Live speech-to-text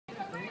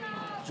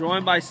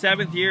joined by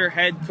 7th-year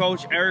head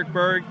coach Eric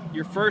Berg.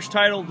 Your first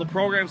title, the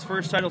program's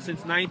first title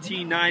since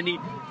 1990,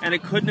 and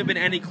it couldn't have been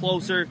any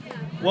closer.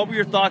 What were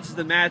your thoughts as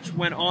the match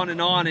went on,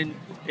 and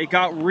it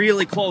got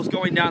really close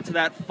going down to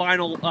that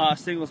final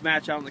singles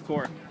match out on the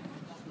court?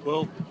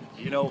 Well,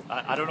 you know,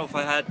 I don't know if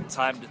I had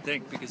time to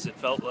think, because it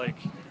felt like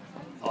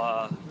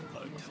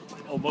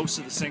most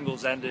of the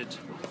singles ended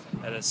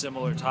at a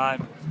similar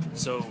time.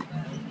 So,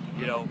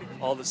 you know,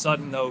 all of a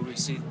sudden, though, we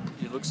see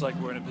it looks like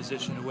we're in a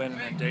position to win,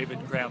 and then David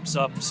cramps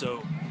up.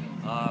 So,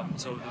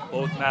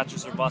 both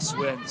matches are must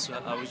wins.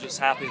 I was just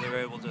happy they were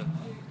able to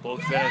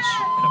both finish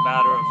in a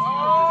matter of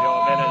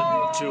a minute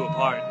or two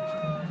apart.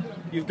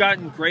 You've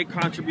gotten great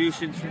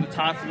contributions from the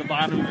top to the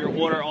bottom of your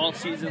order all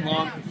season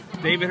long.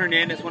 David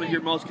Hernandez, one of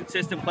your most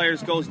consistent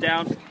players, goes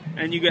down,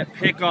 and you get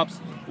pickups,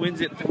 wins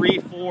at 3,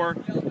 4,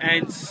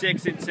 and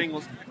 6 in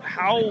singles.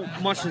 How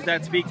much does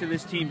that speak to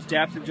this team's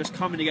depth and just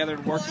coming together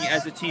and working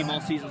as a team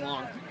all season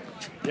long?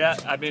 Yeah,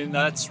 I mean,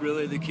 that's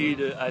really the key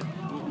to.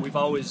 We've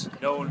always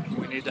known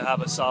we need to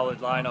have a solid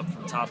lineup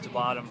from top to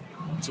bottom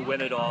to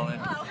win it all,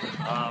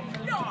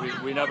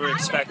 and we never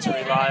expect to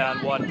rely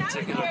on one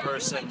particular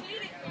person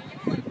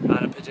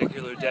on a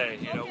particular day.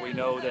 You know, we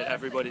know that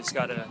everybody's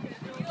got to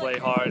play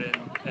hard,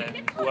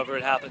 and whoever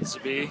it happens to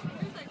be,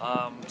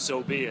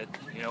 so be it.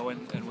 You know,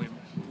 and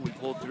we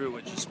pulled through,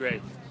 which is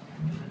great.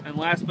 And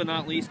last but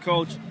not least,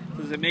 Coach,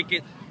 does it make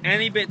it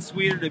any bit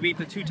sweeter to beat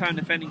the two-time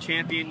defending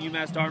champion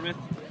UMass Dartmouth?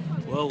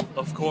 Well,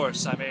 of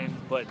course. I mean,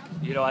 but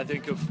you know, I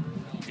think of,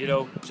 you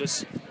know,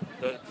 just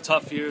the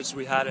tough years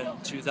we had in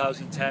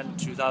 2010,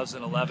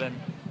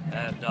 2011,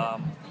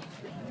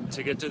 and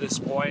to get to this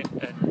point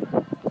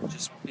and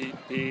just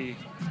be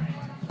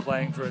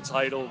playing for a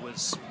title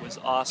was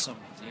awesome.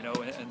 You know,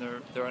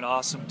 and they're an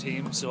awesome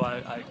team. So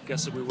I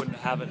guess that we wouldn't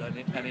have it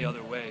any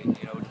other way.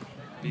 You know, to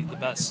beat the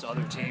best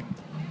other team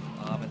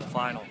in the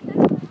final.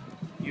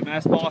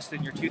 UMass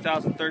Boston, your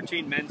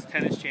 2013 men's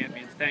tennis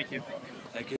champions. Thank you.